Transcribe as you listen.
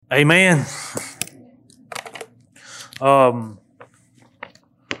Amen. Um,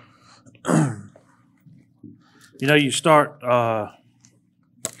 you start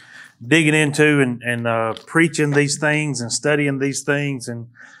digging into and preaching these things and studying these things, and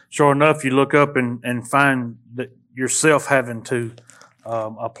sure enough, you look up and find that yourself having to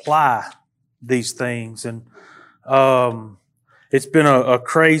apply these things. And it's been a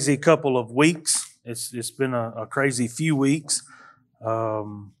crazy couple of weeks. It's been a crazy few weeks.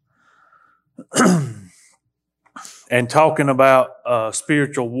 And talking about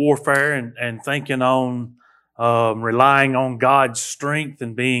spiritual warfare and thinking on relying on God's strength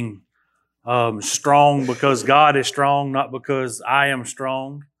and being strong because God is strong, not because I am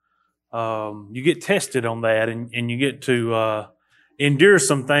strong. You get tested on that, and you get to endure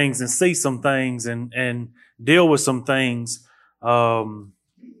some things and see some things and deal with some things. A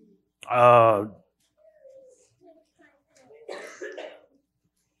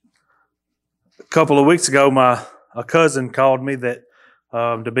couple of weeks ago, a cousin called me that,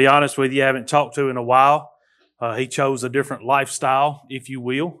 to be honest with you, I haven't talked to in a while. He chose a different lifestyle, if you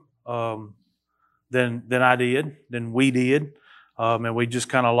will, than we did, and we just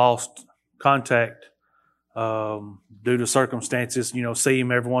kind of lost contact due to circumstances. See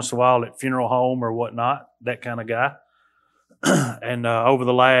him every once in a while at funeral home or whatnot, that kind of guy. And over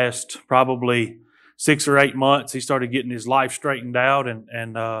the last probably 6 or 8 months, he started getting his life straightened out,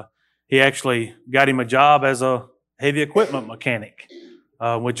 and he actually got him a job as a heavy equipment mechanic,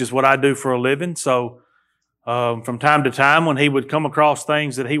 which is what I do for a living. So from time to time, when he would come across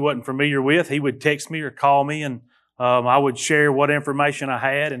things that he wasn't familiar with, he would text me or call me, and I would share what information I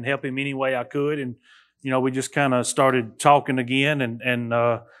had and help him any way I could. And we just kind of started talking again, and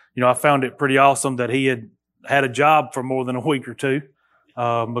I found it pretty awesome that he had a job for more than a week or two,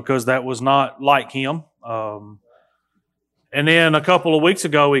 because that was not like him. And then a couple of weeks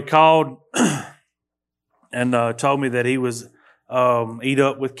ago, he called and told me that he was eat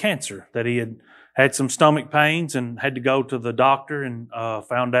up with cancer, that he had some stomach pains and had to go to the doctor, and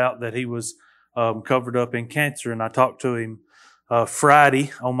found out that he was covered up in cancer. And I talked to him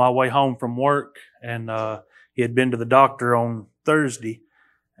Friday on my way home from work, and he had been to the doctor on Thursday,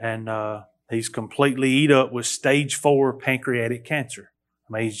 and he's completely eat up with stage 4 pancreatic cancer.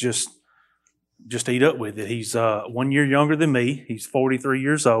 I mean, he's just eat up with it. He's 1 year younger than me. He's 43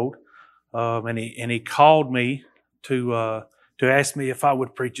 years old, and he called me to ask me if I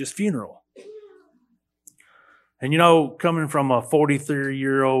would preach his funeral. And coming from a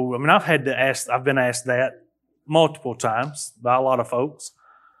 43-year-old, I mean, I've been asked that multiple times by a lot of folks,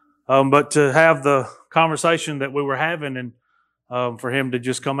 but to have the conversation that we were having, and for him to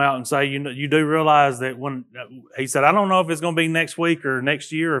just come out and say, you do realize that when he said, I don't know if it's going to be next week or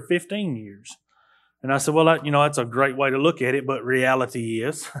next year or 15 years. And I said, well, that's a great way to look at it, but reality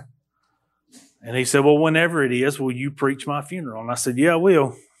is. And he said, well, whenever it is, will you preach my funeral? And I said, yeah, I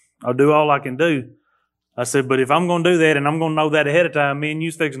will. I'll do all I can do. I said, but if I'm going to do that and I'm going to know that ahead of time, me and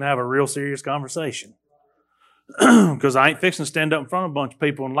you's fixing to have a real serious conversation. Because I ain't fixing to stand up in front of a bunch of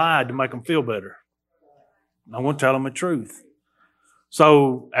people and lie to make them feel better. I'm going to tell them the truth.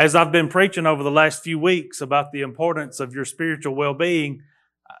 So as I've been preaching over the last few weeks about the importance of your spiritual well-being,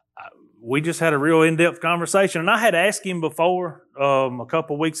 we just had a real in-depth conversation. And I had asked him before, a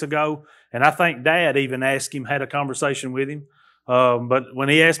couple of weeks ago, and I think Dad even asked him, had a conversation with him. But when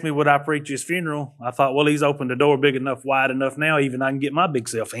he asked me would I preach his funeral, I thought, well, he's opened the door big enough, wide enough now, even I can get my big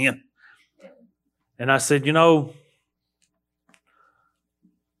self in. And I said,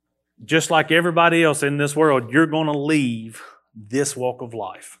 just like everybody else in this world, you're going to leave this walk of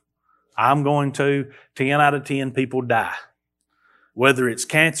life. I'm going to. 10 out of 10 people die. Whether it's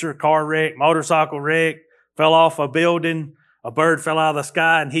cancer, car wreck, motorcycle wreck, fell off a building, a bird fell out of the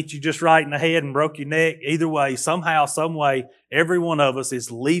sky and hit you just right in the head and broke your neck. Either way, somehow, some way, every one of us is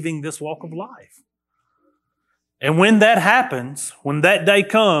leaving this walk of life. And when that happens, when that day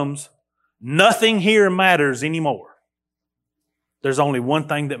comes, nothing here matters anymore. There's only one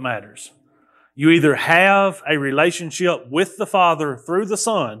thing that matters. You either have a relationship with the Father through the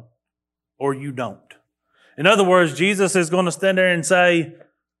Son, or you don't. In other words, Jesus is going to stand there and say,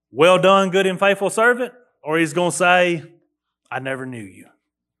 well done, good and faithful servant, or he's going to say, I never knew you.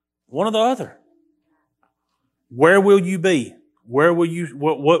 One or the other. Where will you be? Where will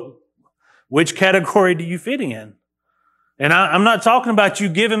you, which category do you fit in? And I'm not talking about you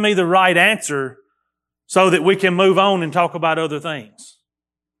giving me the right answer so that we can move on and talk about other things.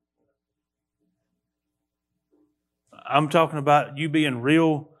 I'm talking about you being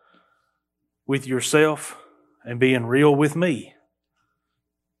real with yourself and being real with me.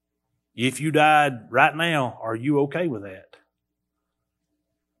 If you died right now, are you okay with that?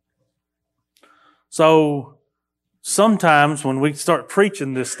 So sometimes when we start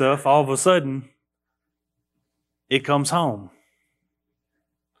preaching this stuff, all of a sudden it comes home.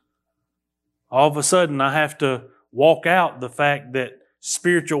 All of a sudden I have to walk out the fact that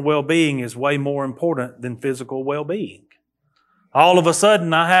spiritual well-being is way more important than physical well-being. All of a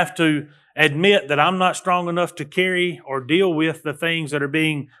sudden I have to admit that I'm not strong enough to carry or deal with the things that are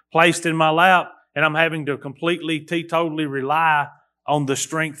being placed in my lap, and I'm having to completely, totally rely on the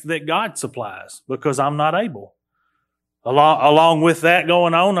strength that God supplies because I'm not able. Along with that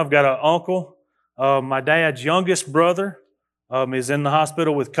going on, I've got an uncle. My dad's youngest brother is in the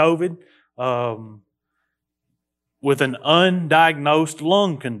hospital with COVID, with an undiagnosed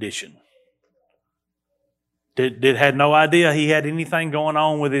lung condition. Had no idea he had anything going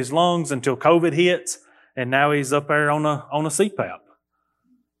on with his lungs until COVID hits, and now he's up there on a CPAP.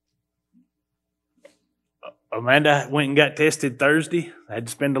 Amanda went and got tested Thursday. I had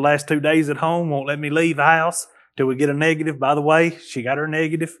to spend the last 2 days at home. Won't let me leave the house till we get a negative. By the way, she got her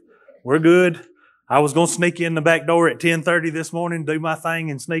negative. We're good. I was going to sneak in the back door at 10:30 this morning, do my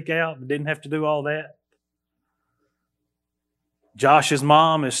thing, and sneak out, but didn't have to do all that. Josh's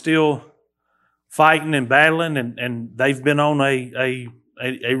mom is still fighting and battling, and they've been on a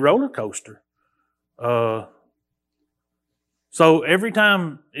roller coaster. So every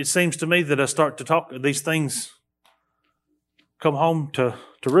time it seems to me that I start to talk, these things come home to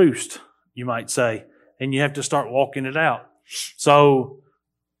roost, you might say, and you have to start walking it out. So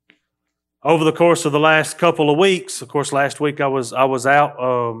over the course of the last couple of weeks, of course, last week I was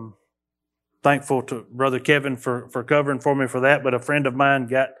out. Thankful to Brother Kevin for covering for me for that, but a friend of mine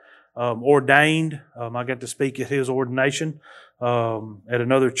got ordained. I got to speak at his ordination at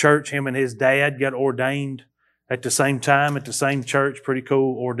another church. Him and his dad got ordained at the same time at the same church. Pretty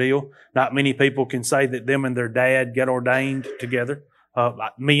cool ordeal. Not many people can say that them and their dad got ordained together.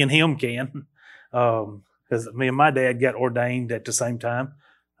 Me and him can, because me and my dad got ordained at the same time.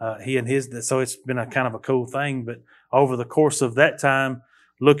 He and his, so it's been a kind of a cool thing. But over the course of that time,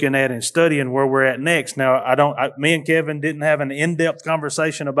 looking at and studying where we're at next. Now, me and Kevin didn't have an in-depth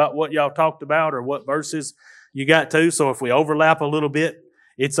conversation about what y'all talked about or what verses you got to. So if we overlap a little bit,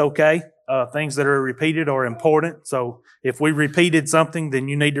 it's okay. Things that are repeated are important. So if we repeated something, then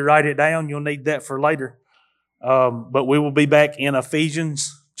you need to write it down. You'll need that for later. But we will be back in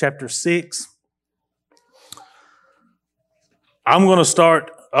Ephesians chapter 6. I'm going to start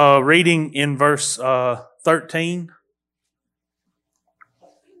reading in verse 13.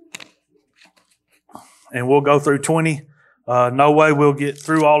 And we'll go through 20. No way we'll get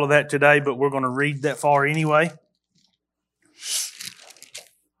through all of that today, but we're going to read that far anyway.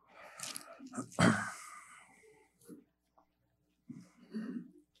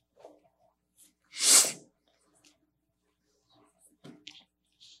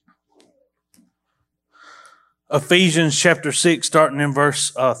 Ephesians chapter 6, starting in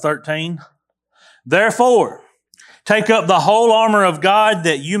verse 13. Therefore, take up the whole armor of God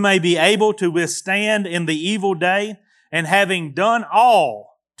that you may be able to withstand in the evil day, and having done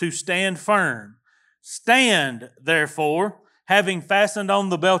all, to stand firm. Stand, therefore, having fastened on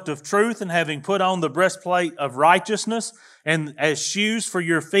the belt of truth, and having put on the breastplate of righteousness, and as shoes for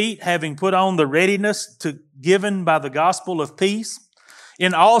your feet, having put on the readiness given by the gospel of peace.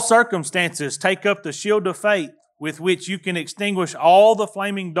 In all circumstances, take up the shield of faith, with which you can extinguish all the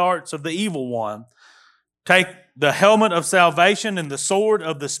flaming darts of the evil one. Take the helmet of salvation and the sword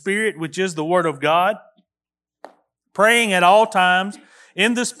of the Spirit, which is the Word of God, praying at all times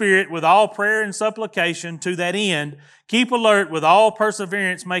in the Spirit with all prayer and supplication. To that end, keep alert with all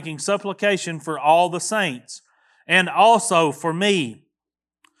perseverance, making supplication for all the saints, and also for me,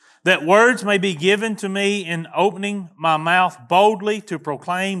 that words may be given to me in opening my mouth boldly to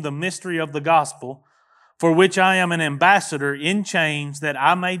proclaim the mystery of the gospel, for which I am an ambassador in chains, that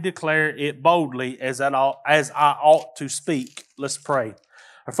I may declare it boldly as I ought to speak. Let's pray.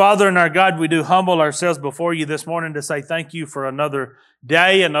 Our Father and our God, we do humble ourselves before you this morning to say thank you for another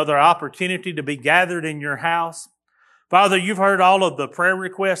day, another opportunity to be gathered in your house. Father, you've heard all of the prayer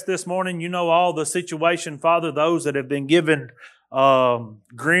requests this morning. You know all the situation, Father, those that have been given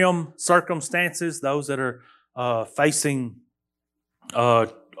grim circumstances, those that are facing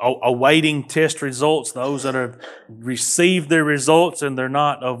awaiting test results, those that have received their results and they're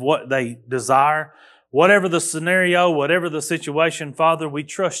not of what they desire. Whatever the scenario, whatever the situation, Father, we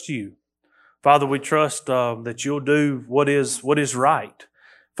trust you. Father, we trust that you'll do what is right.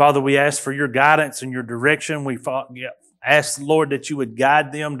 Father, we ask for your guidance and your direction. We ask, Lord, that you would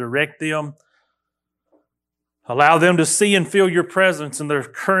guide them, direct them. Allow them to see and feel your presence in their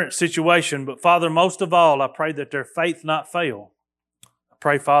current situation. But Father, most of all, I pray that their faith not fail.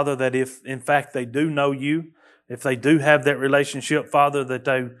 pray, Father, that if in fact they do know you, if they do have that relationship, Father, that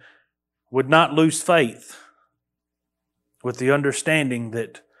they would not lose faith with the understanding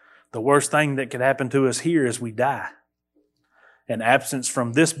that the worst thing that could happen to us here is we die. And absence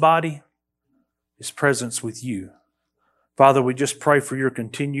from this body is presence with you. Father, we just pray for your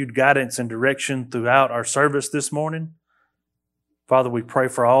continued guidance and direction throughout our service this morning. Father, we pray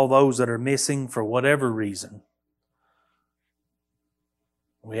for all those that are missing for whatever reason.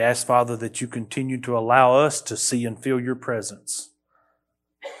 We ask, Father, that you continue to allow us to see and feel your presence.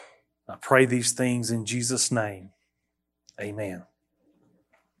 I pray these things in Jesus' name. Amen.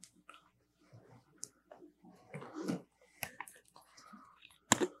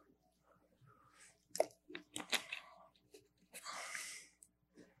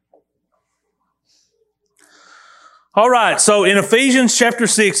 All right, so in Ephesians chapter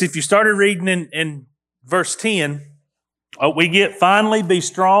 6, if you started reading in verse 10, we get, finally be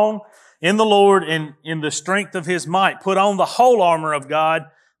strong in the Lord and in the strength of His might. Put on the whole armor of God.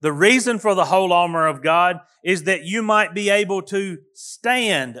 The reason for the whole armor of God is that you might be able to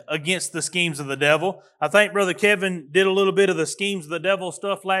stand against the schemes of the devil. I think Brother Kevin did a little bit of the schemes of the devil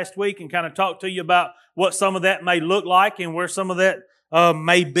stuff last week and kind of talked to you about what some of that may look like and where some of that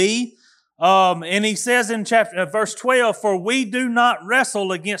may be. And he says in verse 12, for we do not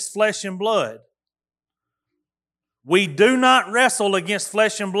wrestle against flesh and blood. We do not wrestle against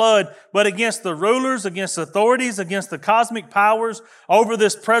flesh and blood, but against the rulers, against authorities, against the cosmic powers over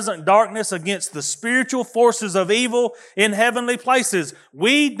this present darkness, against the spiritual forces of evil in heavenly places.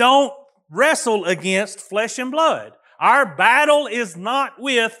 We don't wrestle against flesh and blood. Our battle is not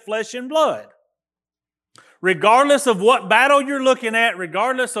with flesh and blood. Regardless of what battle you're looking at,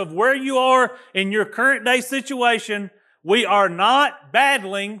 regardless of where you are in your current day situation, we are not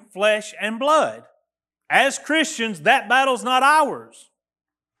battling flesh and blood. As Christians, that battle's not ours.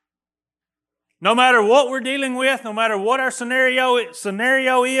 No matter what we're dealing with, no matter what our scenario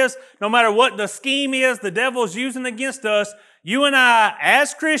is, no matter what the scheme is the devil's using against us, you and I,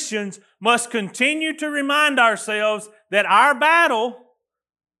 as Christians, must continue to remind ourselves that our battle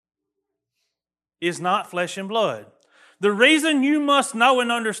is not flesh and blood. The reason you must know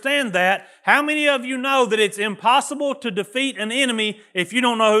and understand that, how many of you know that it's impossible to defeat an enemy if you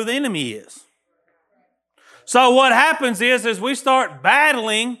don't know who the enemy is? So what happens is we start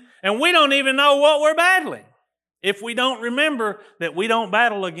battling and we don't even know what we're battling if we don't remember that we don't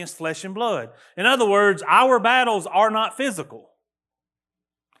battle against flesh and blood. In other words, our battles are not physical.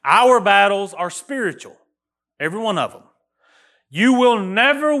 Our battles are spiritual. Every one of them. You will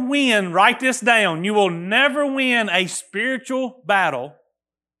never win, write this down, you will never win a spiritual battle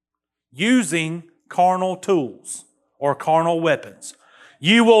using carnal tools or carnal weapons.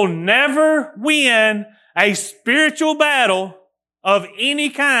 You will never win a spiritual battle of any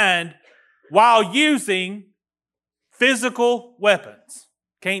kind while using physical weapons.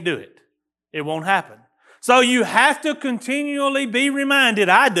 Can't do it. It won't happen. So you have to continually be reminded,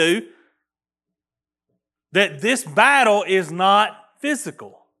 I do, that this battle is not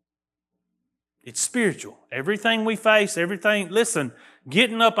physical. It's spiritual. Everything we face, listen,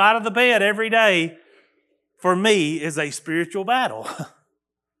 getting up out of the bed every day for me is a spiritual battle.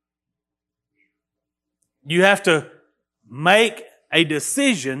 You have to make a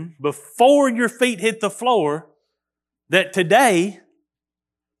decision before your feet hit the floor that today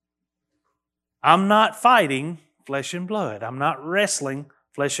I'm not fighting flesh and blood. I'm not wrestling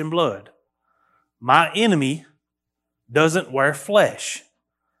flesh and blood. My enemy doesn't wear flesh.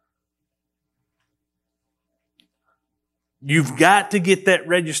 You've got to get that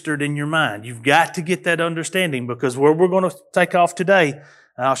registered in your mind. You've got to get that understanding, because where we're going to take off today,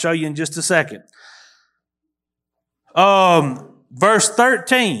 and I'll show you in just a second. Verse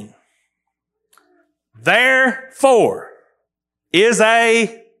 13. Therefore is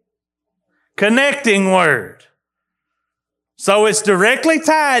a connecting word. So it's directly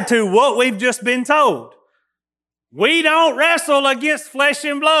tied to what we've just been told. We don't wrestle against flesh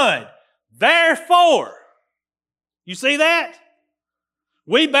and blood. Therefore, you see that?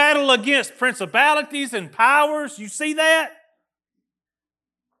 We battle against principalities and powers. You see that?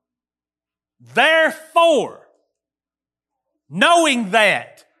 Therefore, knowing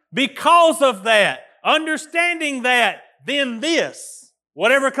that, because of that, understanding that, then this,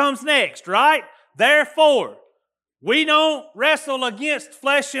 whatever comes next, right? Therefore, we don't wrestle against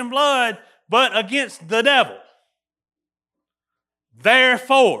flesh and blood, but against the devil.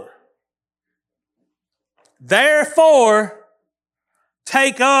 Therefore,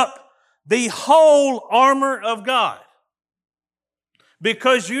 take up the whole armor of God.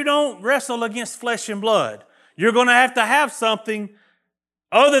 Because you don't wrestle against flesh and blood. You're going to have something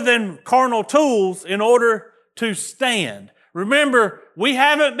other than carnal tools in order to stand. Remember, we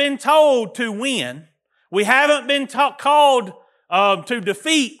haven't been told to win. We haven't been called to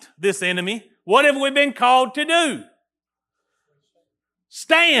defeat this enemy. What have we been called to do?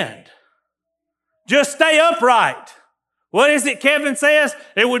 Stand. Just stay upright. What is it Kevin says?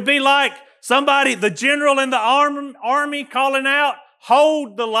 It would be like somebody, the general in the army calling out,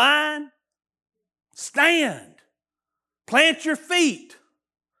 hold the line. Stand. Plant your feet.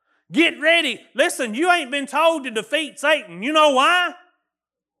 Get ready. Listen, you ain't been told to defeat Satan. You know why?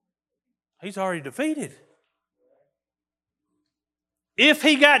 He's already defeated. If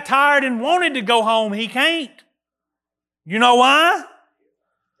he got tired and wanted to go home, he can't. You know why?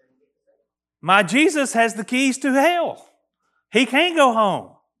 My Jesus has the keys to hell. He can't go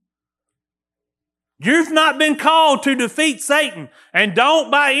home. You've not been called to defeat Satan, and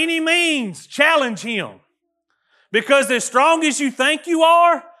don't by any means challenge him. Because as strong as you think you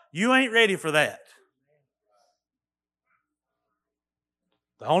are, you ain't ready for that.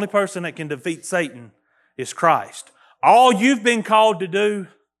 The only person that can defeat Satan is Christ. All you've been called to do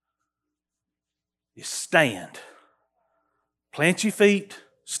is stand. Plant your feet,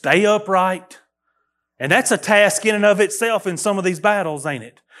 stay upright. And that's a task in and of itself in some of these battles, ain't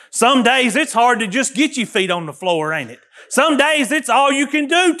it? Some days it's hard to just get your feet on the floor, ain't it? Some days it's all you can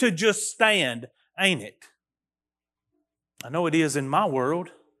do to just stand, ain't it? I know it is in my world.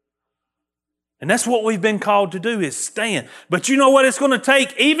 And that's what we've been called to do, is stand. But you know what it's going to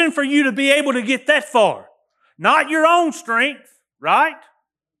take even for you to be able to get that far? Not your own strength, right?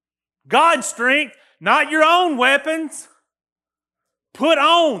 God's strength, not your own weapons. Put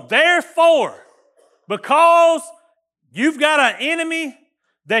on, therefore, because you've got an enemy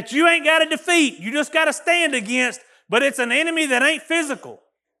that you ain't got to defeat. You just got to stand against, but it's an enemy that ain't physical.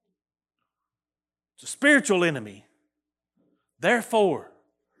 It's a spiritual enemy. Therefore,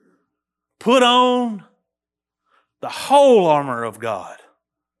 put on the whole armor of God.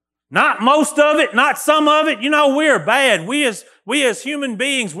 Not most of it, not some of it. You know, we're bad. We as human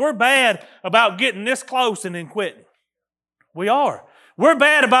beings, we're bad about getting this close and then quitting. We are. We're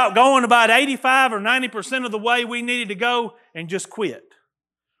bad about going about 85 or 90% of the way we needed to go and just quit.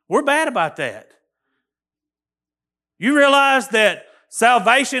 We're bad about that. You realize that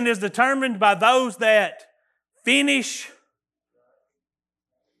salvation is determined by those that finish.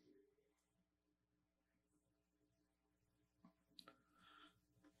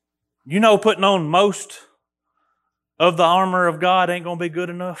 You know, putting on most of the armor of God ain't going to be good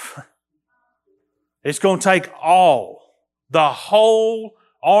enough. It's going to take the whole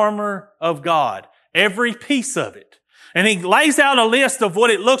armor of God, every piece of it. And he lays out a list of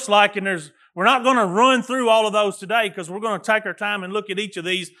what it looks like, and we're not going to run through all of those today because we're going to take our time and look at each of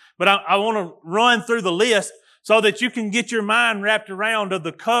these, but I want to run through the list so that you can get your mind wrapped around of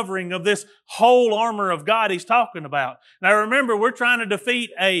the covering of this whole armor of God he's talking about. Now remember, we're trying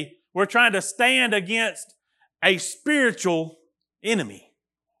to stand against a spiritual enemy.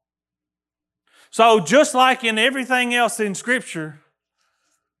 So just like in everything else in Scripture,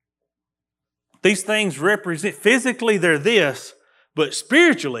 these things represent, physically they're this, but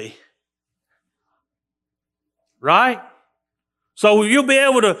spiritually, right? So you'll be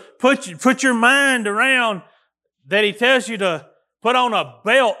able to put your mind around that he tells you to put on a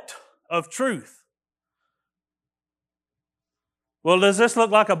belt of truth. Well, does this look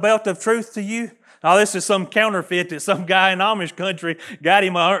like a belt of truth to you? Oh, this is some counterfeit that some guy in Amish country got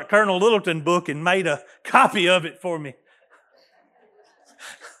him a Colonel Littleton book and made a copy of it for me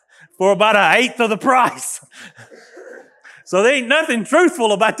for about 1/8 of the price. So there ain't nothing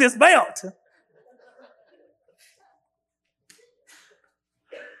truthful about this belt.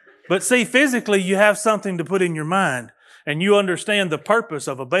 But see, physically you have something to put in your mind and you understand the purpose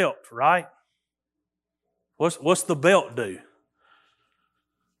of a belt, right? What's the belt do?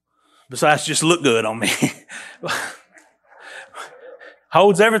 Besides just look good on me.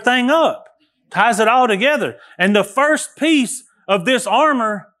 Holds everything up. Ties it all together. And the first piece of this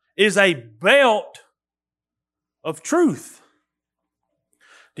armor is a belt of truth.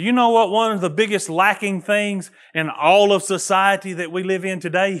 Do you know what one of the biggest lacking things in all of society that we live in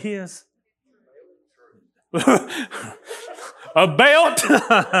today is? A belt.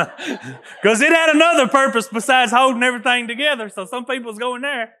 Because it had another purpose besides holding everything together. So some people's going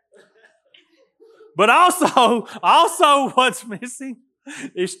there. But also what's missing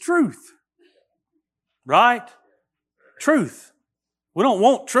is truth. Right? Truth. We don't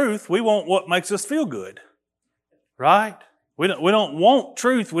want truth. We want what makes us feel good. Right? We don't want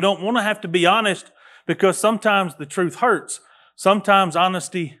truth. We don't want to have to be honest because sometimes the truth hurts. Sometimes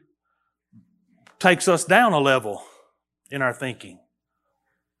honesty takes us down a level in our thinking.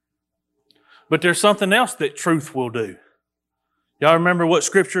 But there's something else that truth will do. Y'all remember what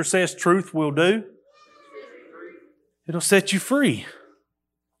Scripture says truth will do? It'll set you free.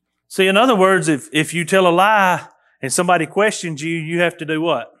 See, in other words, if you tell a lie and somebody questions you, you have to do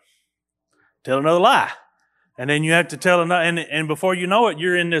what? Tell another lie. And then you have to tell another, and before you know it,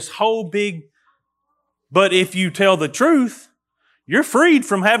 you're in this whole big... But if you tell the truth, you're freed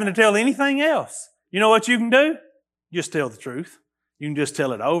from having to tell anything else. You know what you can do? Just tell the truth. You can just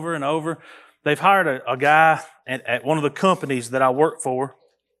tell it over and over. They've hired a guy at one of the companies that I work for.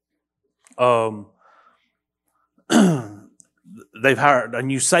 They've hired a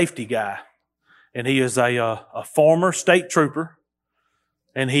new safety guy, and he is a former state trooper,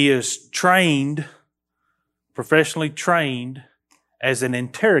 and he is professionally trained as an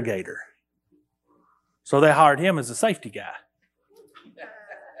interrogator. So they hired him as a safety guy.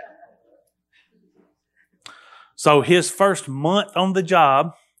 So his first month on the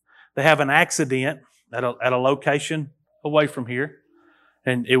job, they have an accident at a location away from here.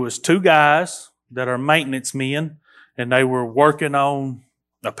 And it was two guys that are maintenance men, and they were working on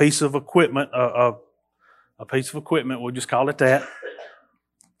a piece of equipment, we'll just call it that.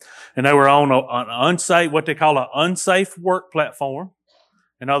 And they were on an unsafe, what they call an unsafe work platform.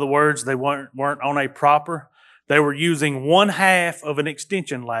 In other words, they weren't on a proper, they were using one half of an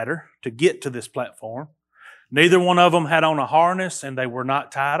extension ladder to get to this platform. Neither one of them had on a harness, and they were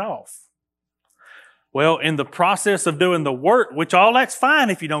not tied off. Well, in the process of doing the work, which all that's fine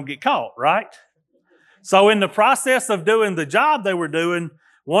if you don't get caught, right? So in the process of doing the job they were doing,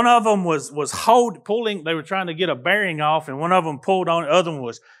 one of them was pulling, they were trying to get a bearing off, and one of them pulled on it, the other one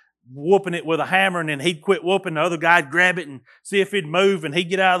was whooping it with a hammer, and then he'd quit whooping, the other guy'd grab it and see if it'd move, and he'd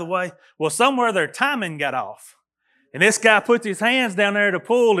get out of the way. Well, somewhere their timing got off. And this guy puts his hands down there to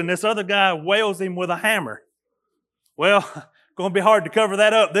pull, and this other guy wails him with a hammer. Well, going to be hard to cover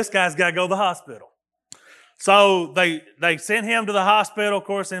that up. This guy's got to go to the hospital. So they sent him to the hospital. Of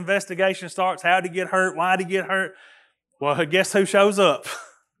course, the investigation starts. How did he get hurt? Why did he get hurt? Well, guess who shows up?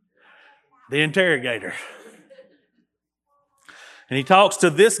 The interrogator. And he talks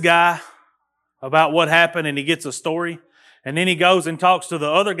to this guy about what happened, and he gets a story. And then he goes and talks to the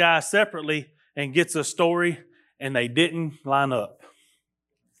other guy separately and gets a story, and they didn't line up.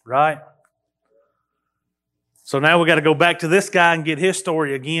 Right? So now we got to go back to this guy and get his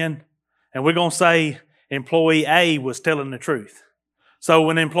story again. And we're going to say employee A was telling the truth. So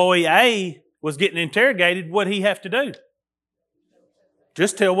when employee A was getting interrogated, what did he have to do?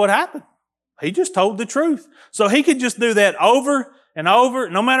 Just tell what happened. He just told the truth. So he could just do that over and over.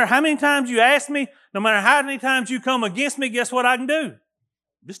 No matter how many times you ask me, no matter how many times you come against me, guess what I can do?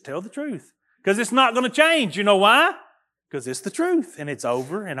 Just tell the truth. Because it's not going to change. You know why? Because it's the truth, and it's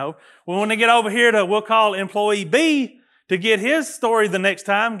over and over. Well, when they get over here to, we'll call employee B to get his story the next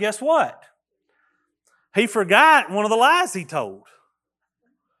time, guess what? He forgot one of the lies he told.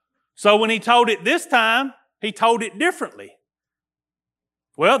 So when he told it this time, he told it differently.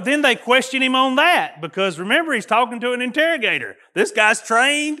 Well, then they question him on that, because remember, he's talking to an interrogator. This guy's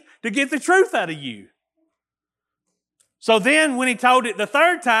trained to get the truth out of you. So then when he told it the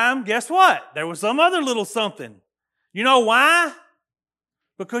third time, guess what? There was some other little something. You know why?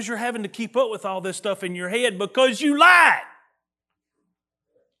 Because you're having to keep up with all this stuff in your head because you lied.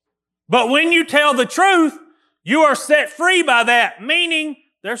 But when you tell the truth, you are set free by that, meaning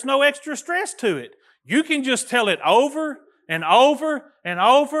there's no extra stress to it. You can just tell it over and over and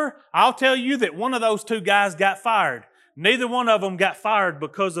over. I'll tell you that one of those two guys got fired. Neither one of them got fired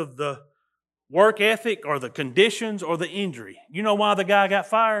because of the work ethic or the conditions or the injury. You know why the guy got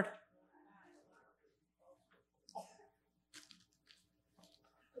fired?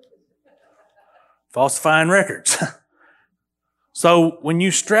 Falsifying records. So when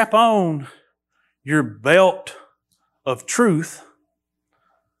you strap on your belt of truth,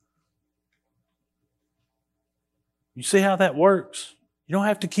 you see how that works? You don't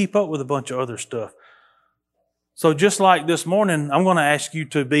have to keep up with a bunch of other stuff. So just like this morning, I'm going to ask you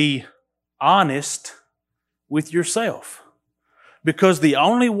to be honest with yourself. Because the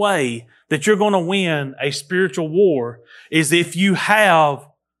only way that you're going to win a spiritual war is if you have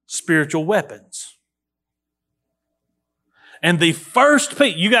spiritual weapons. And the first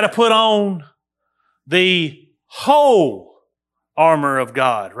piece, you got to put on the whole armor of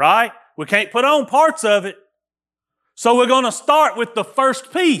God, right? We can't put on parts of it. So we're going to start with the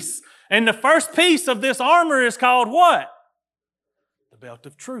first piece. And the first piece of this armor is called what? The belt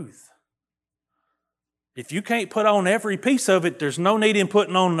of truth. If you can't put on every piece of it, there's no need in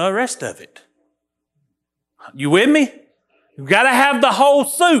putting on the rest of it. You with me? You've got to have the whole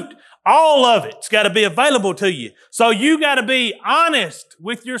suit. All of it's got to be available to you. So you got to be honest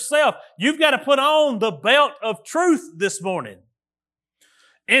with yourself. You've got to put on the belt of truth this morning.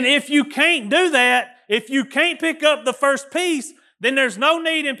 And if you can't do that, if you can't pick up the first piece, then there's no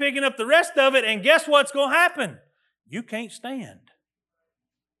need in picking up the rest of it. And guess what's going to happen? You can't stand.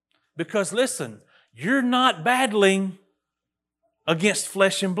 Because listen, you're not battling against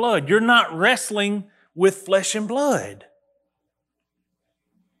flesh and blood. You're not wrestling with flesh and blood.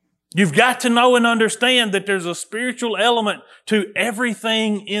 You've got to know and understand that there's a spiritual element to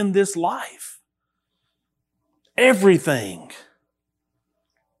everything in this life. Everything.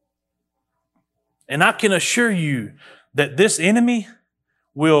 And I can assure you that this enemy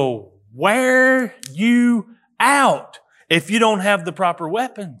will wear you out if you don't have the proper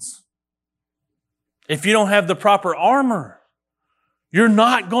weapons. If you don't have the proper armor. You're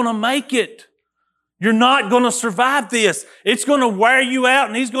not going to make it. You're not going to survive this. It's going to wear you out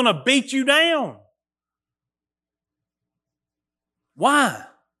and he's going to beat you down. Why?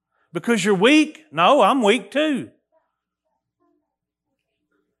 Because you're weak? No, I'm weak too.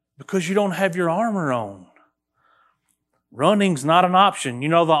 Because you don't have your armor on. Running's not an option. You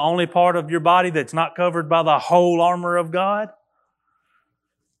know the only part of your body that's not covered by the whole armor of God?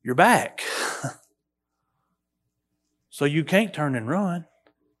 Your back. So you can't turn and run.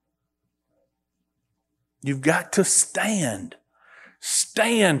 You've got to stand.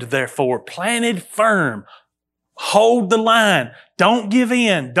 Stand, therefore, planted firm. Hold the line. Don't give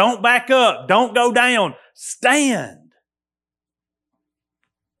in. Don't back up. Don't go down. Stand.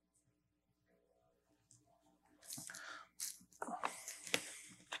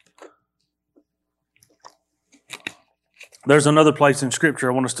 There's another place in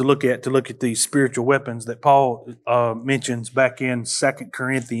Scripture I want us to look at these spiritual weapons that Paul mentions back in 2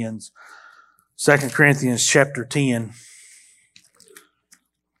 Corinthians. 2 Corinthians chapter 10.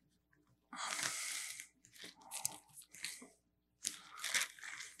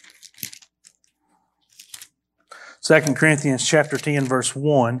 Second Corinthians chapter 10, verse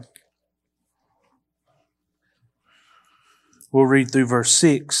 1. We'll read through verse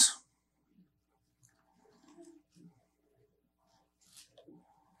 6.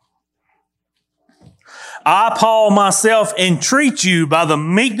 I, Paul, myself, entreat you by the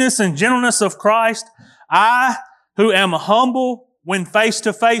meekness and gentleness of Christ, I, who am humble when face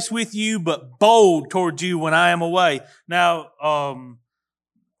to face with you, but bold towards you when I am away. Now,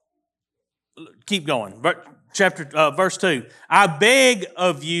 keep going. Verse 2. I beg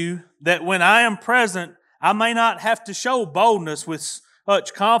of you that when I am present, I may not have to show boldness with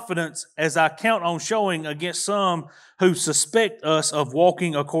such confidence as I count on showing against some who suspect us of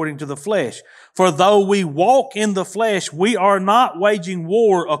walking according to the flesh. For though we walk in the flesh, we are not waging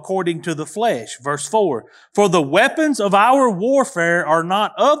war according to the flesh. Verse 4. For the weapons of our warfare are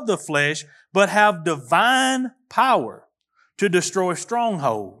not of the flesh, but have divine power to destroy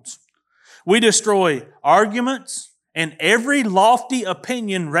strongholds. We destroy arguments and every lofty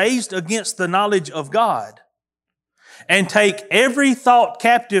opinion raised against the knowledge of God, and take every thought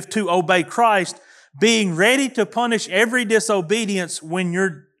captive to obey Christ, being ready to punish every disobedience when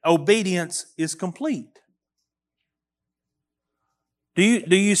your obedience is complete. Do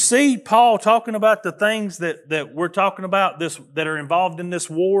you see Paul talking about the things that we're talking about, that are involved in this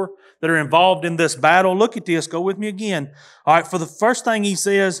war, that are involved in this battle? Look at this. Go with me again. All right, for the first thing he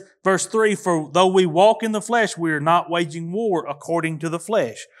says, verse 3, for though we walk in the flesh, we are not waging war according to the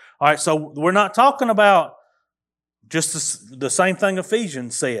flesh. All right, so we're not talking about just the same thing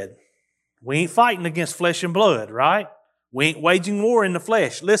Ephesians said. We ain't fighting against flesh and blood, right? We ain't waging war in the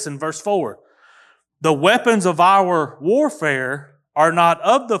flesh. Listen, verse 4. The weapons of our warfare are not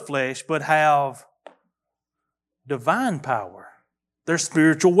of the flesh, but have divine power. They're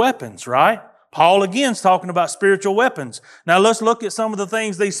spiritual weapons, right? Paul again is talking about spiritual weapons. Now let's look at some of the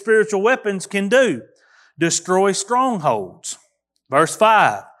things these spiritual weapons can do. Destroy strongholds. Verse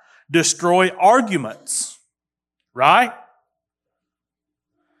 5. Destroy arguments. Right?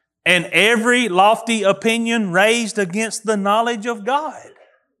 And every lofty opinion raised against the knowledge of God.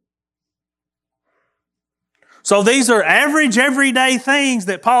 So these are average, everyday things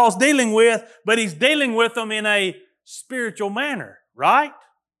that Paul's dealing with, but he's dealing with them in a spiritual manner, right?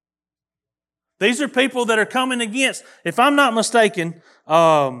 These are people that are coming against, if I'm not mistaken,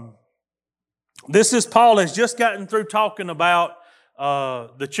 this is Paul has just gotten through talking about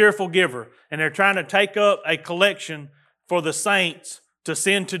the cheerful giver, and they're trying to take up a collection for the saints to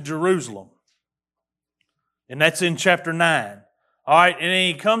send to Jerusalem. And that's in chapter 9. All right, and then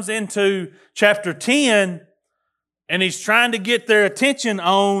he comes into chapter 10, and he's trying to get their attention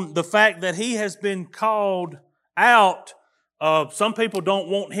on the fact that he has been called out some people don't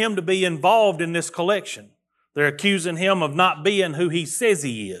want him to be involved in this collection. They're accusing him of not being who he says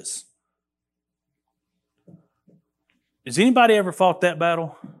he is. Has anybody ever fought that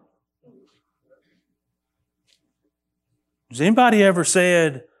battle? Has anybody ever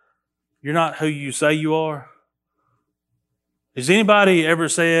said, you're not who you say you are? Has anybody ever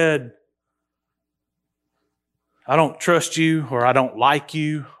said, I don't trust you, or I don't like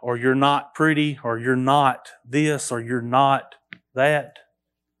you, or you're not pretty, or you're not this, or you're not that?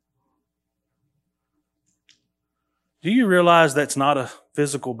 Do you realize that's not a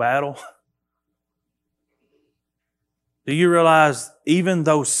physical battle? Do you realize even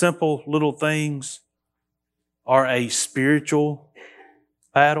those simple little things are a spiritual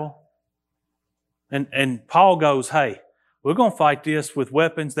battle? And Paul goes, hey, we're going to fight this with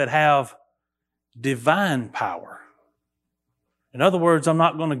weapons that have divine power. In other words, I'm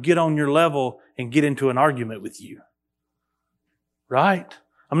not going to get on your level and get into an argument with you. Right?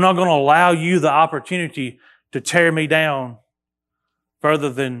 I'm not going to allow you the opportunity to tear me down further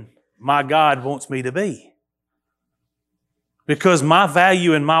than my God wants me to be. Because my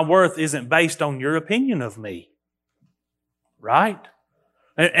value and my worth isn't based on your opinion of me. Right?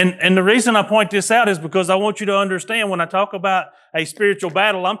 And the reason I point this out is because I want you to understand when I talk about a spiritual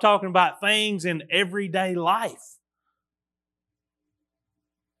battle, I'm talking about things in everyday life.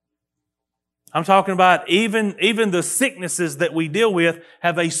 I'm talking about even the sicknesses that we deal with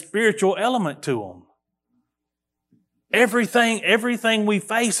have a spiritual element to them. Everything we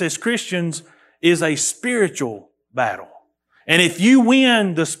face as Christians is a spiritual battle. And if you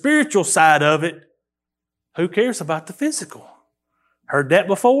win the spiritual side of it, who cares about the physical? Heard that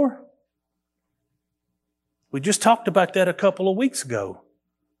before? We just talked about that a couple of weeks ago.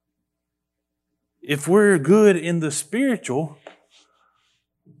 If we're good in the spiritual,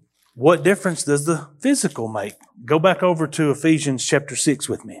 what difference does the physical make? Go back over to Ephesians chapter 6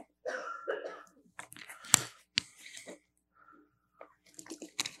 with me.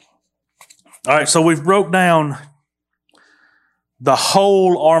 All right, so we've broke down the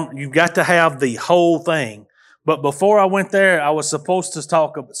whole arm. You've got to have the whole thing. But before I went there, I was supposed to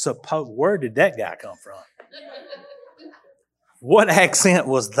talk about, where did that guy come from? What accent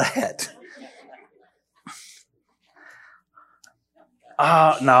was that?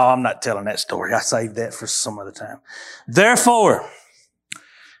 No, I'm not telling that story. I saved that for some other time. Therefore,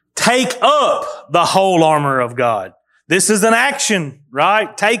 take up the whole armor of God. This is an action,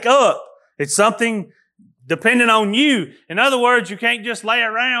 right? Take up. It's something dependent on you. In other words, you can't just lay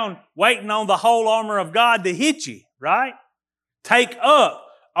around waiting on the whole armor of God to hit you, right? Take up.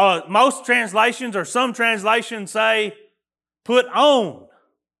 Most translations or some translations say put on.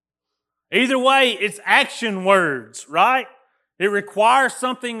 Either way, it's action words, right? It requires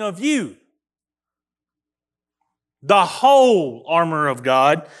something of you. The whole armor of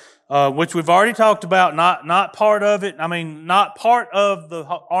God, which we've already talked about, not part of it. I mean, not part of the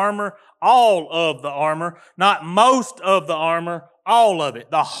armor, all of the armor, not most of the armor, all of it.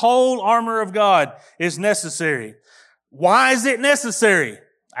 The whole armor of God is necessary. Why is it necessary?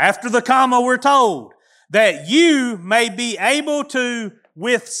 After the comma, we're told that you may be able to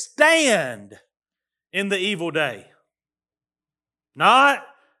withstand in the evil day. Not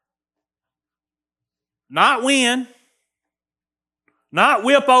win. Not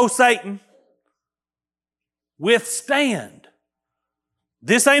whip old Satan. Withstand.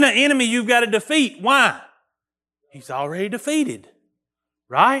 This ain't an enemy you've got to defeat. Why? He's already defeated.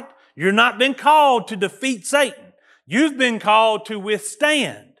 Right? You're not been called to defeat Satan. You've been called to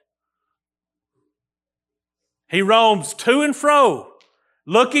withstand. He roams to and fro,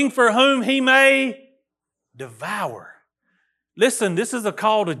 looking for whom he may devour. Listen, this is a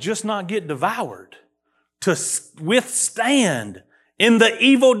call to just not get devoured, to withstand in the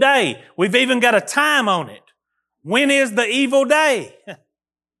evil day. We've even got a time on it. When is the evil day?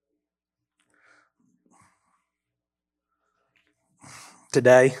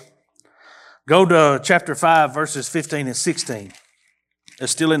 Today. Go to chapter 5, verses 15 and 16.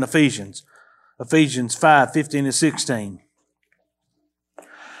 It's still in Ephesians. Ephesians 5, 15 and 16.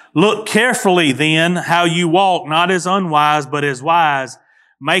 Look carefully then how you walk, not as unwise, but as wise,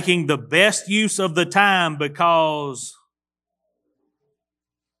 making the best use of the time because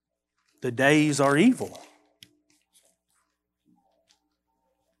the days are evil.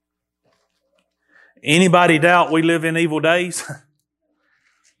 Anybody doubt we live in evil days?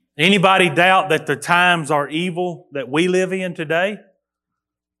 Anybody doubt that the times are evil that we live in today?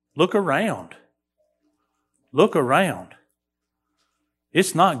 Look around. Look around.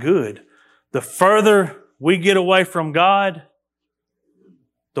 It's not good. The further we get away from God,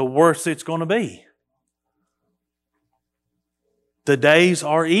 the worse it's going to be. the days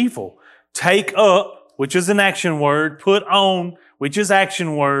are evil. Take up, which is an action word. Put on, which is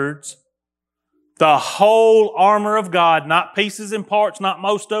action words. The whole armor of God, not pieces and parts, not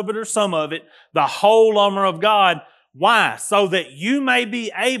most of it or some of it. The whole armor of God. Why? So that you may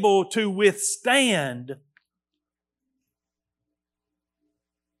be able to withstand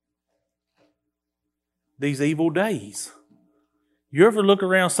these evil days. You ever look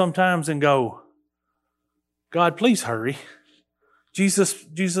around sometimes and go, God, please hurry.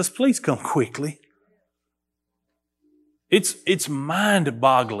 Jesus, please come quickly. It's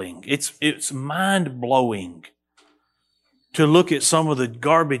mind-boggling. It's mind-blowing to look at some of the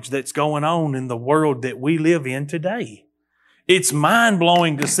garbage that's going on in the world that we live in today. It's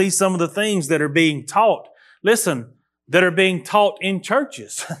mind-blowing to see some of the things that are being taught. Listen, that are being taught in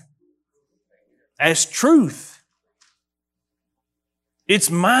churches as truth. It's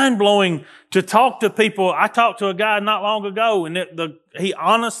mind-blowing to talk to people. I talked to a guy not long ago, and he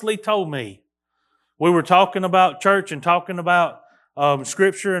honestly told me, we were talking about church and talking about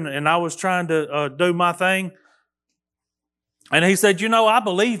Scripture, and I was trying to do my thing. And he said, I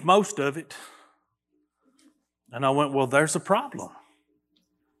believe most of it. And I went, well, there's a problem.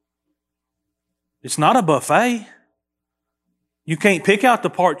 It's not a buffet. You can't pick out the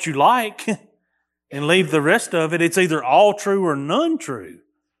parts you like and leave the rest of it. It's either all true or none true.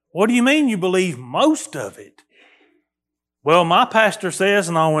 What do you mean you believe most of it? Well, my pastor says,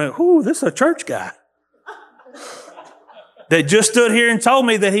 and I went, this is a church guy that just stood here and told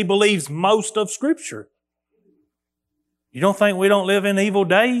me that he believes most of Scripture. You don't think we don't live in evil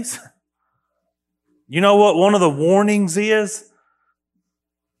days? You know what one of the warnings is?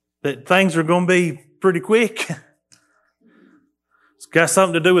 That things are going to be pretty quick. It's got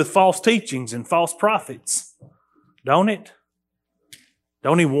something to do with false teachings and false prophets, don't it?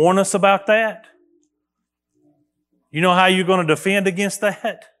 Don't he warn us about that? You know how you're going to defend against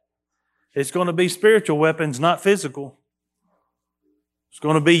that? It's going to be spiritual weapons, not physical. It's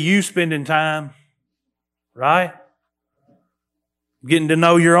going to be you spending time, right? Getting to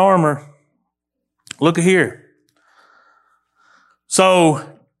know your armor. Look at here. So,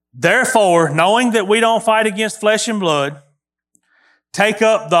 therefore, knowing that we don't fight against flesh and blood, take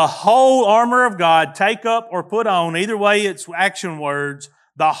up the whole armor of God. Take up or put on. Either way, it's action words.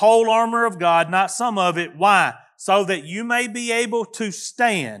 The whole armor of God, not some of it. Why? So that you may be able to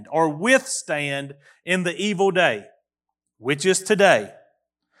stand or withstand in the evil day, which is today.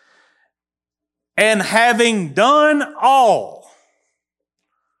 And having done all.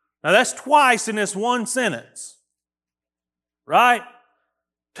 Now that's twice in this one sentence. Right?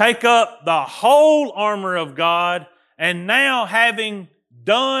 Take up the whole armor of God, and now having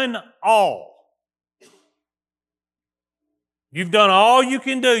done all. You've done all you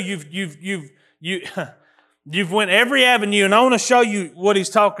can do. You've went every avenue, and I want to show you what he's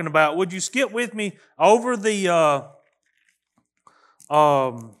talking about. Would you skip with me over the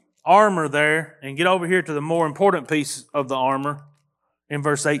armor there and get over here to the more important piece of the armor in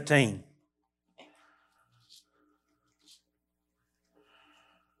verse 18.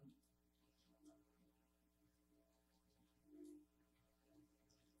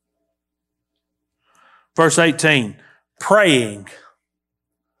 Verse 18, praying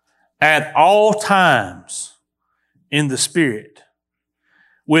at all times in the Spirit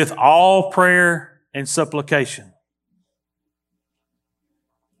with all prayer and supplication.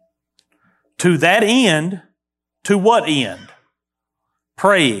 To that end, to what end?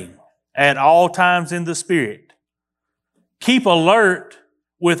 Praying at all times in the Spirit. Keep alert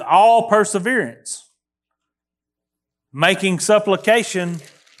with all perseverance, making supplication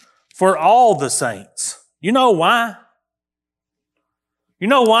for all the saints. You know why? You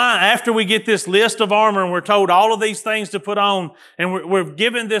know why? After we get this list of armor and we're told all of these things to put on, and we're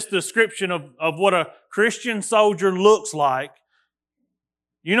given this description of what a Christian soldier looks like,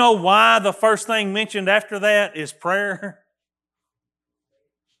 you know why the first thing mentioned after that is prayer?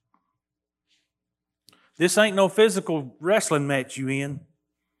 This ain't no physical wrestling match you in.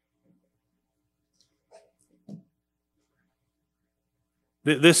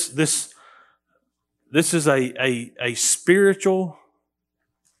 This is a spiritual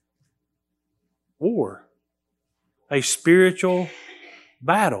war, a spiritual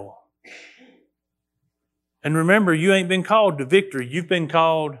battle. And remember, you ain't been called to victory. You've been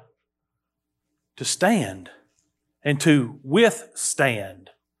called to stand and to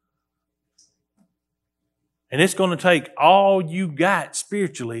withstand. And it's going to take all you got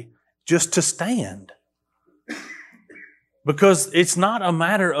spiritually just to stand. Because it's not a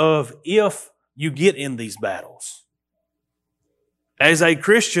matter of if you get in these battles. As a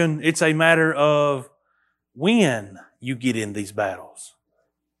Christian, it's a matter of when you get in these battles.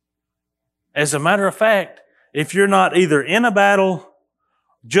 As a matter of fact, if you're not either in a battle,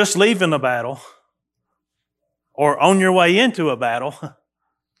 just leaving a battle, or on your way into a battle,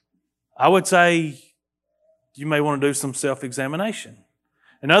 I would say you may want to do some self-examination.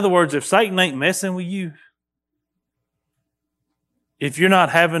 In other words, if Satan ain't messing with you, if you're not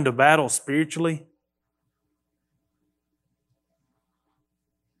having to battle spiritually,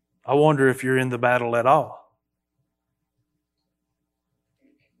 I wonder if you're in the battle at all.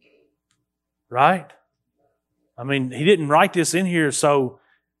 Right? I mean, he didn't write this in here so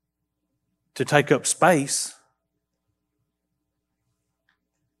to take up space.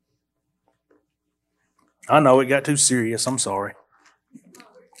 I know it got too serious. I'm sorry.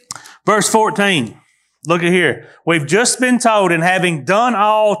 Verse 14. Look at here. We've just been told, and having done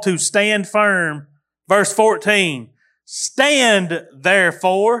all to stand firm. Verse 14. Stand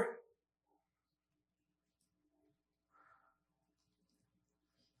therefore.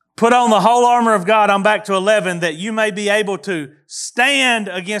 Put on the whole armor of God, I'm back to 11, that you may be able to stand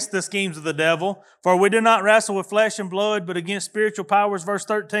against the schemes of the devil. For we do not wrestle with flesh and blood, but against spiritual powers. Verse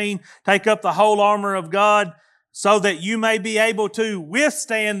 13, take up the whole armor of God, so that you may be able to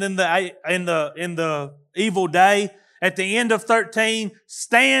withstand in the evil day. At the end of 13,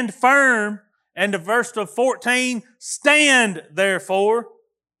 stand firm. And the verse of 14, stand therefore.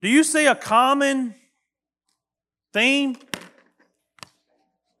 Do you see a common theme?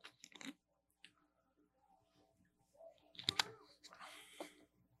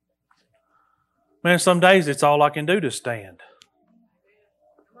 Man, some days it's all I can do to stand.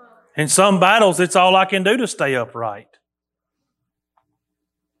 In some battles, it's all I can do to stay upright.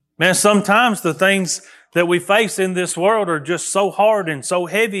 Man, sometimes the things that we face in this world are just so hard and so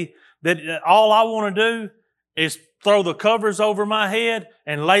heavy that all I want to do is throw the covers over my head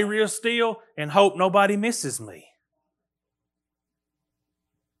and lay real still and hope nobody misses me.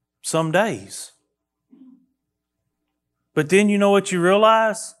 Some days. But then you know what you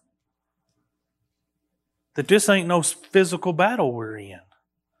realize? That this ain't no physical battle we're in.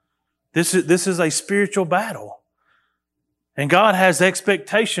 This is a spiritual battle. And God has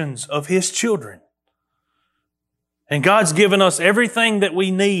expectations of His children. And God's given us everything that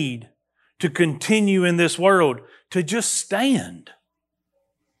we need to continue in this world, to just stand.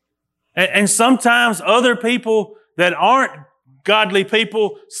 And sometimes other people that aren't godly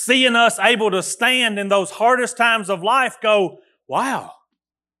people, seeing us able to stand in those hardest times of life, go, wow,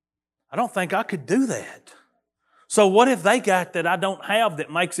 I don't think I could do that. So what if they got that I don't have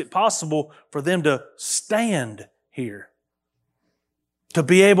that makes it possible for them to stand here? To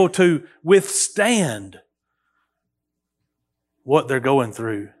be able to withstand what they're going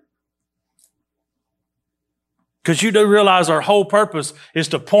through. Because you do realize our whole purpose is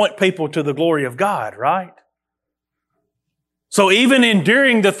to point people to the glory of God, right? So even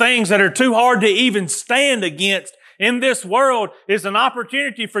enduring the things that are too hard to even stand against in this world is an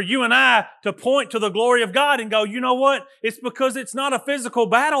opportunity for you and I to point to the glory of God and go, you know what? It's because it's not a physical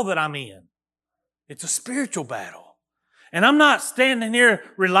battle that I'm in. It's a spiritual battle. And I'm not standing here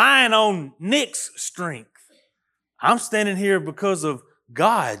relying on Nick's strength. I'm standing here because of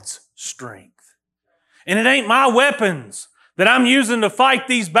God's strength. And it ain't my weapons that I'm using to fight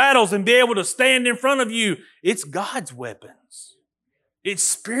these battles and be able to stand in front of you. It's God's weapons. It's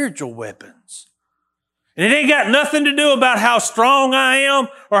spiritual weapons. And it ain't got nothing to do about how strong I am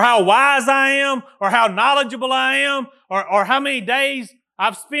or how wise I am or how knowledgeable I am or how many days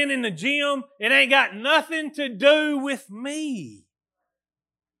I've spent in the gym. It ain't got nothing to do with me.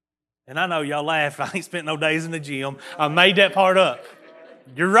 And I know y'all laugh. I ain't spent no days in the gym. I made that part up.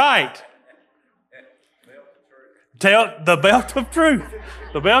 You're right. Tell the belt of truth.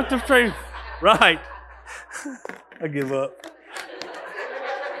 The belt of truth. Right. I give up.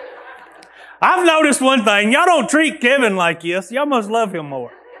 I've noticed one thing. Y'all don't treat Kevin like this. Y'all must love him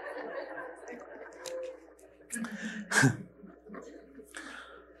more.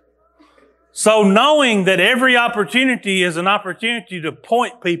 So knowing that every opportunity is an opportunity to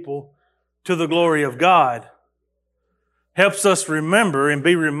point people to the glory of God helps us remember and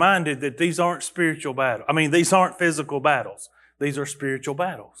be reminded that these aren't spiritual battles. These aren't physical battles. These are spiritual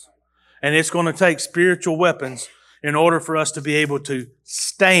battles. And it's going to take spiritual weapons in order for us to be able to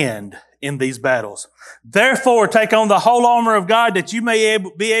stand in these battles. Therefore, take on the whole armor of God that you may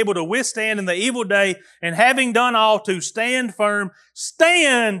be able to withstand in the evil day, and having done all to stand firm,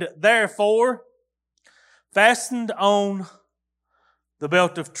 stand therefore, fastened on the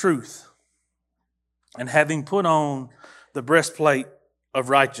belt of truth, and having put on the breastplate of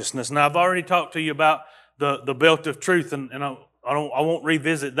righteousness. Now, I've already talked to you about the belt of truth, and I won't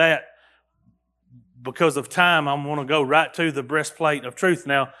revisit that. because of time, I'm going to go right to the breastplate of truth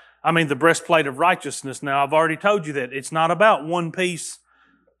now. The breastplate of righteousness. Now, I've already told you that it's not about one piece.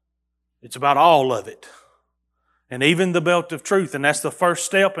 It's about all of it. And even the belt of truth. And that's the first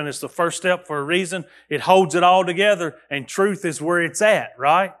step, and it's the first step for a reason. It holds it all together, and truth is where it's at,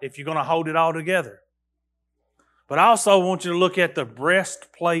 right? If you're going to hold it all together. But I also want you to look at the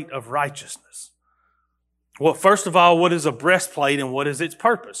breastplate of righteousness. Well, first of all, what is a breastplate and what is its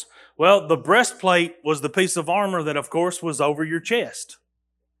purpose? Well, the breastplate was the piece of armor that, of course, was over your chest.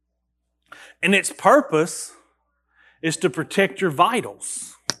 And its purpose is to protect your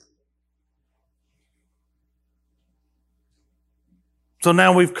vitals. So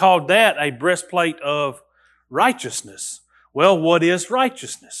now we've called that a breastplate of righteousness. Well, what is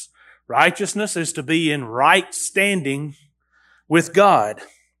righteousness? Righteousness is to be in right standing with God.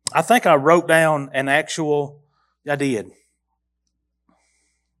 I think I wrote down I did.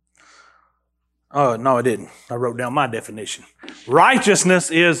 Oh, no, I didn't. I wrote down my definition.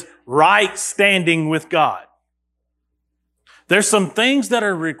 Righteousness is right standing with God. There's some things that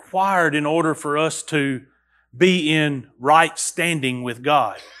are required in order for us to be in right standing with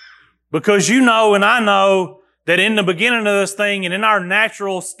God. Because you know and I know that in the beginning of this thing and in our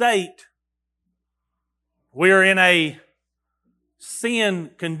natural state, we are in a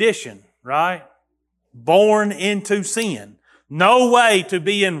sin condition, right? Born into sin. No way to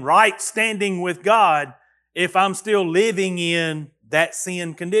be in right standing with God if I'm still living in that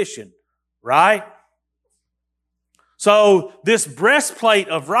sin condition, right? So this breastplate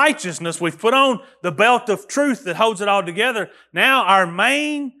of righteousness, we've put on the belt of truth that holds it all together. Now our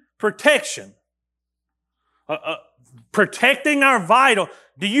main protection, protecting our vital.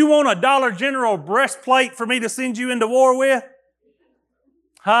 Do you want a Dollar General breastplate for me to send you into war with?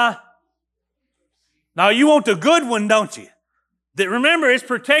 Huh? Now you want the good one, don't you? That remember, it's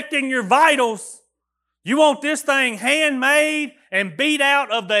protecting your vitals. You want this thing handmade and beat out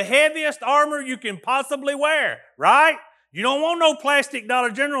of the heaviest armor you can possibly wear, right? You don't want no plastic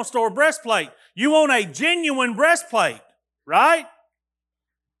Dollar General store breastplate. You want a genuine breastplate, right?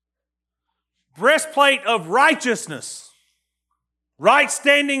 Breastplate of righteousness. Right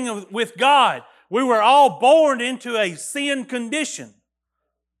standing with God. We were all born into a sin condition.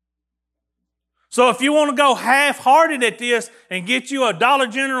 So if you want to go half-hearted at this and get you a Dollar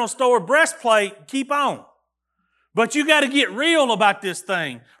General store breastplate, keep on. But you got to get real about this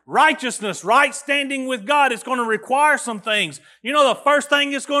thing. Righteousness, right standing with God, it's going to require some things. You know the first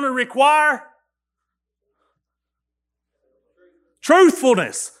thing it's going to require?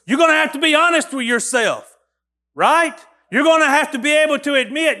 Truthfulness. You're going to have to be honest with yourself, right? You're going to have to be able to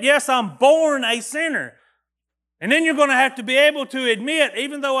admit, yes, I'm born a sinner. And then you're going to have to be able to admit,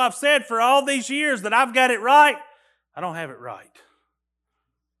 even though I've said for all these years that I've got it right, I don't have it right.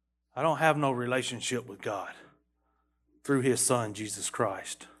 I don't have no relationship with God through His Son, Jesus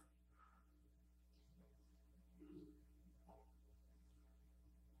Christ.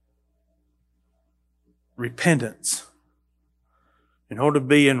 Repentance. In order to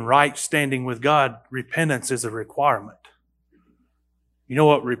be in right standing with God, repentance is a requirement. You know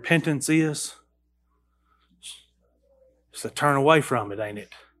what repentance is? It's to turn away from it, ain't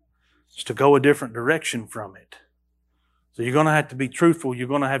it? It's to go a different direction from it. So you're going to have to be truthful. You're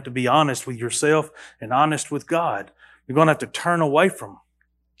going to have to be honest with yourself and honest with God. You're going to have to turn away from,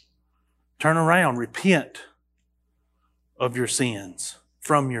 turn around, repent of your sins,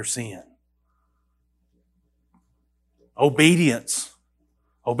 from your sin. Obedience.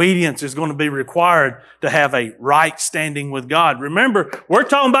 Obedience is going to be required to have a right standing with God. Remember, we're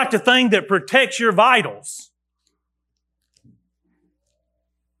talking about the thing that protects your vitals.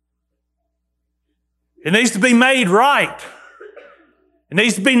 It needs to be made right. It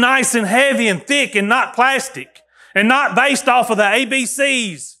needs to be nice and heavy and thick and not plastic. And not based off of the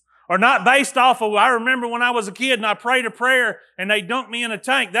ABCs. Or not based off of, I remember when I was a kid and I prayed a prayer and they dunked me in a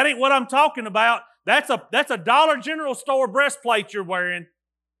tank. That ain't what I'm talking about. That's a Dollar General store breastplate you're wearing.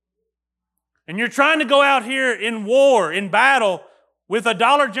 And you're trying to go out here in war, in battle, with a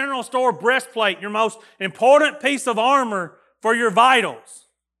Dollar General store breastplate, your most important piece of armor for your vitals.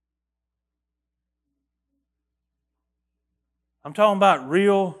 I'm talking about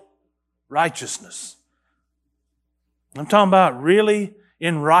real righteousness. I'm talking about really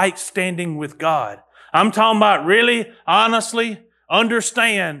in right standing with God. I'm talking about really, honestly,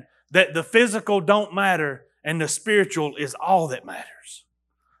 understand that the physical don't matter and the spiritual is all that matters.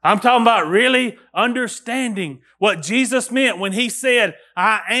 I'm talking about really understanding what Jesus meant when He said,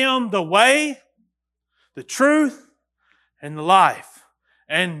 I am the way, the truth, and the life.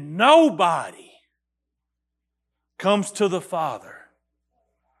 And nobody comes to the Father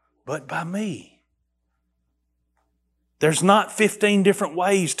but by me. There's not 15 different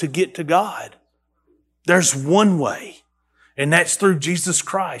ways to get to God. There's one way, and that's through Jesus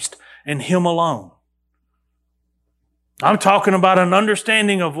Christ and Him alone. I'm talking about an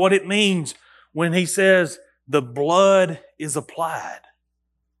understanding of what it means when He says the blood is applied.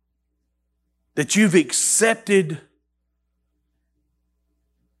 That you've accepted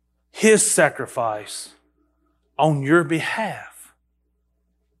His sacrifice on your behalf.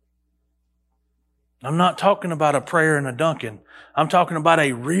 I'm not talking about a prayer and a dunking. I'm talking about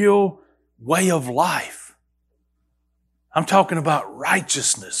a real way of life. I'm talking about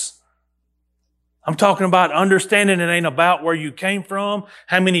righteousness. I'm talking about understanding it ain't about where you came from,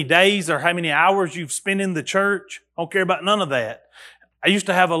 how many days or how many hours you've spent in the church. I don't care about none of that. I used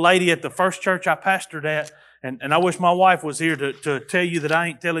to have a lady at the first church I pastored at, and I wish my wife was here to tell you that I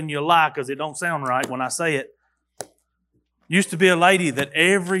ain't telling you a lie because it don't sound right when I say it. Used to be a lady that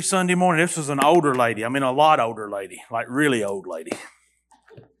every Sunday morning, this was an older lady, I mean a lot older lady, like really old lady.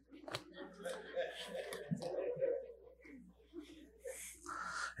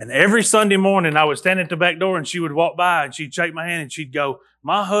 And every Sunday morning I would stand at the back door and she would walk by and she'd shake my hand and she'd go,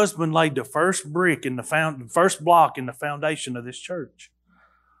 "My husband laid the first brick in the first block in the foundation of this church."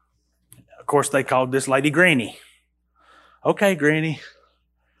 Of course, they called this lady Granny. "Okay, Granny."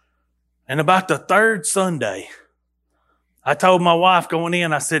 And about the third Sunday, I told my wife going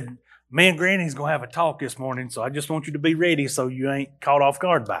in, I said, "Me and Granny's going to have a talk this morning, so I just want you to be ready so you ain't caught off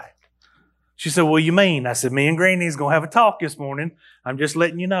guard by it." She said, "What do you mean?" I said, "Me and Granny's going to have a talk this morning. I'm just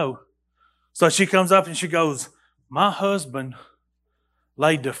letting you know." So she comes up and she goes, "My husband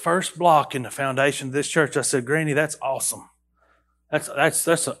laid the first block in the foundation of this church." I said, "Granny, that's awesome.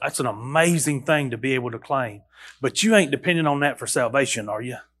 That's an amazing thing to be able to claim. But you ain't depending on that for salvation, are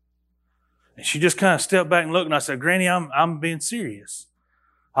you?" And she just kind of stepped back and looked, and I said, "Granny, I'm being serious.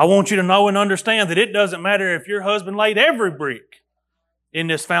 I want you to know and understand that it doesn't matter if your husband laid every brick in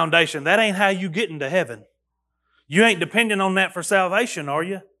this foundation. That ain't how you get into heaven. You ain't depending on that for salvation, are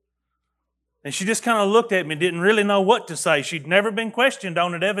you?" And she just kind of looked at me, didn't really know what to say. She'd never been questioned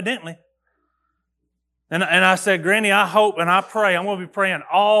on it, evidently. And I said, "Granny, I hope and I pray, I'm going to be praying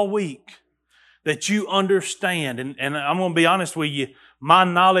all week that you understand." And I'm going to be honest with you, my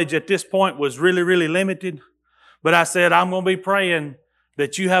knowledge at this point was really, really limited. But I said, I'm going to be praying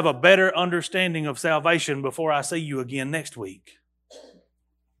that you have a better understanding of salvation before I see you again next week.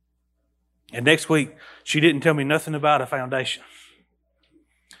 And next week, she didn't tell me nothing about a foundation.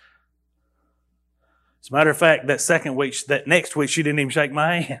 As a matter of fact, that next week, she didn't even shake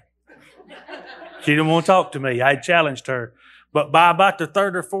my hand. She didn't want to talk to me. I had challenged her. But by about the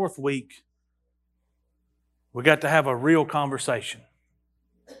third or fourth week, we got to have a real conversation.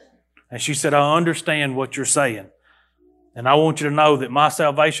 And she said, "I understand what you're saying. And I want you to know that my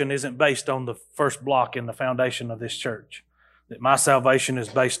salvation isn't based on the first block in the foundation of this church. That my salvation is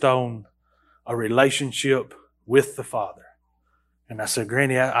based on a relationship with the Father." And I said,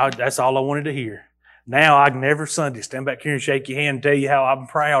 "Granny, that's all I wanted to hear. Now I can every Sunday stand back here and shake your hand and tell you how I'm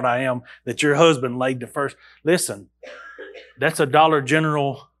proud I am that your husband laid the first." Listen, that's a Dollar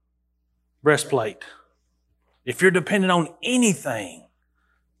General breastplate. If you're dependent on anything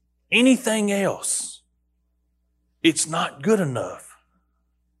else, it's not good enough.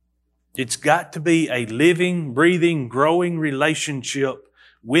 It's got to be a living, breathing, growing relationship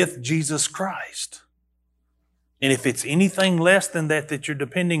with Jesus Christ. And if it's anything less than that you're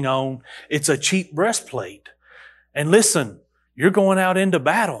depending on, it's a cheap breastplate. And listen, you're going out into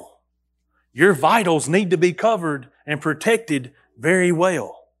battle. Your vitals need to be covered and protected very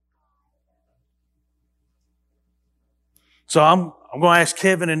well. So I'm going to ask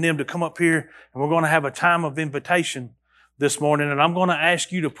Kevin and them to come up here, and we're going to have a time of invitation this morning. And I'm going to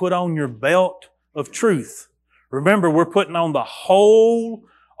ask you to put on your belt of truth. Remember, we're putting on the whole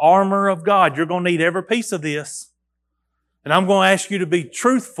armor of God. You're going to need every piece of this. And I'm going to ask you to be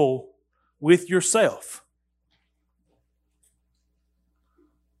truthful with yourself.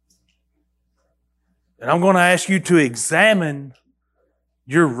 And I'm going to ask you to examine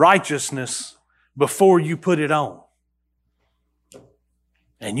your righteousness before you put it on.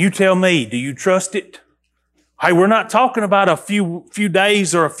 And you tell me, do you trust it? Hey, we're not talking about a few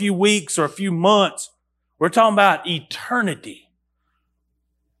days or a few weeks or a few months. We're talking about eternity.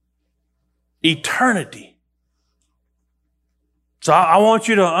 Eternity. So I want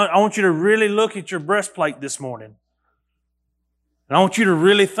you to really look at your breastplate this morning. And I want you to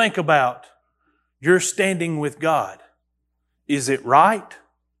really think about your standing with God. Is it right?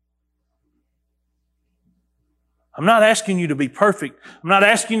 I'm not asking you to be perfect. I'm not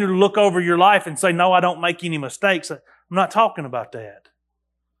asking you to look over your life and say, "No, I don't make any mistakes." I'm not talking about that.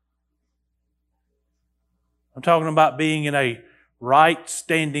 I'm talking about being in a right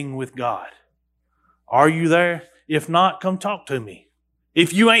standing with God. Are you there? If not, come talk to me.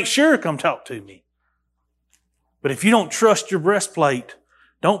 If you ain't sure, come talk to me. But if you don't trust your breastplate,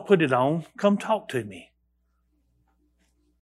 don't put it on. Come talk to me.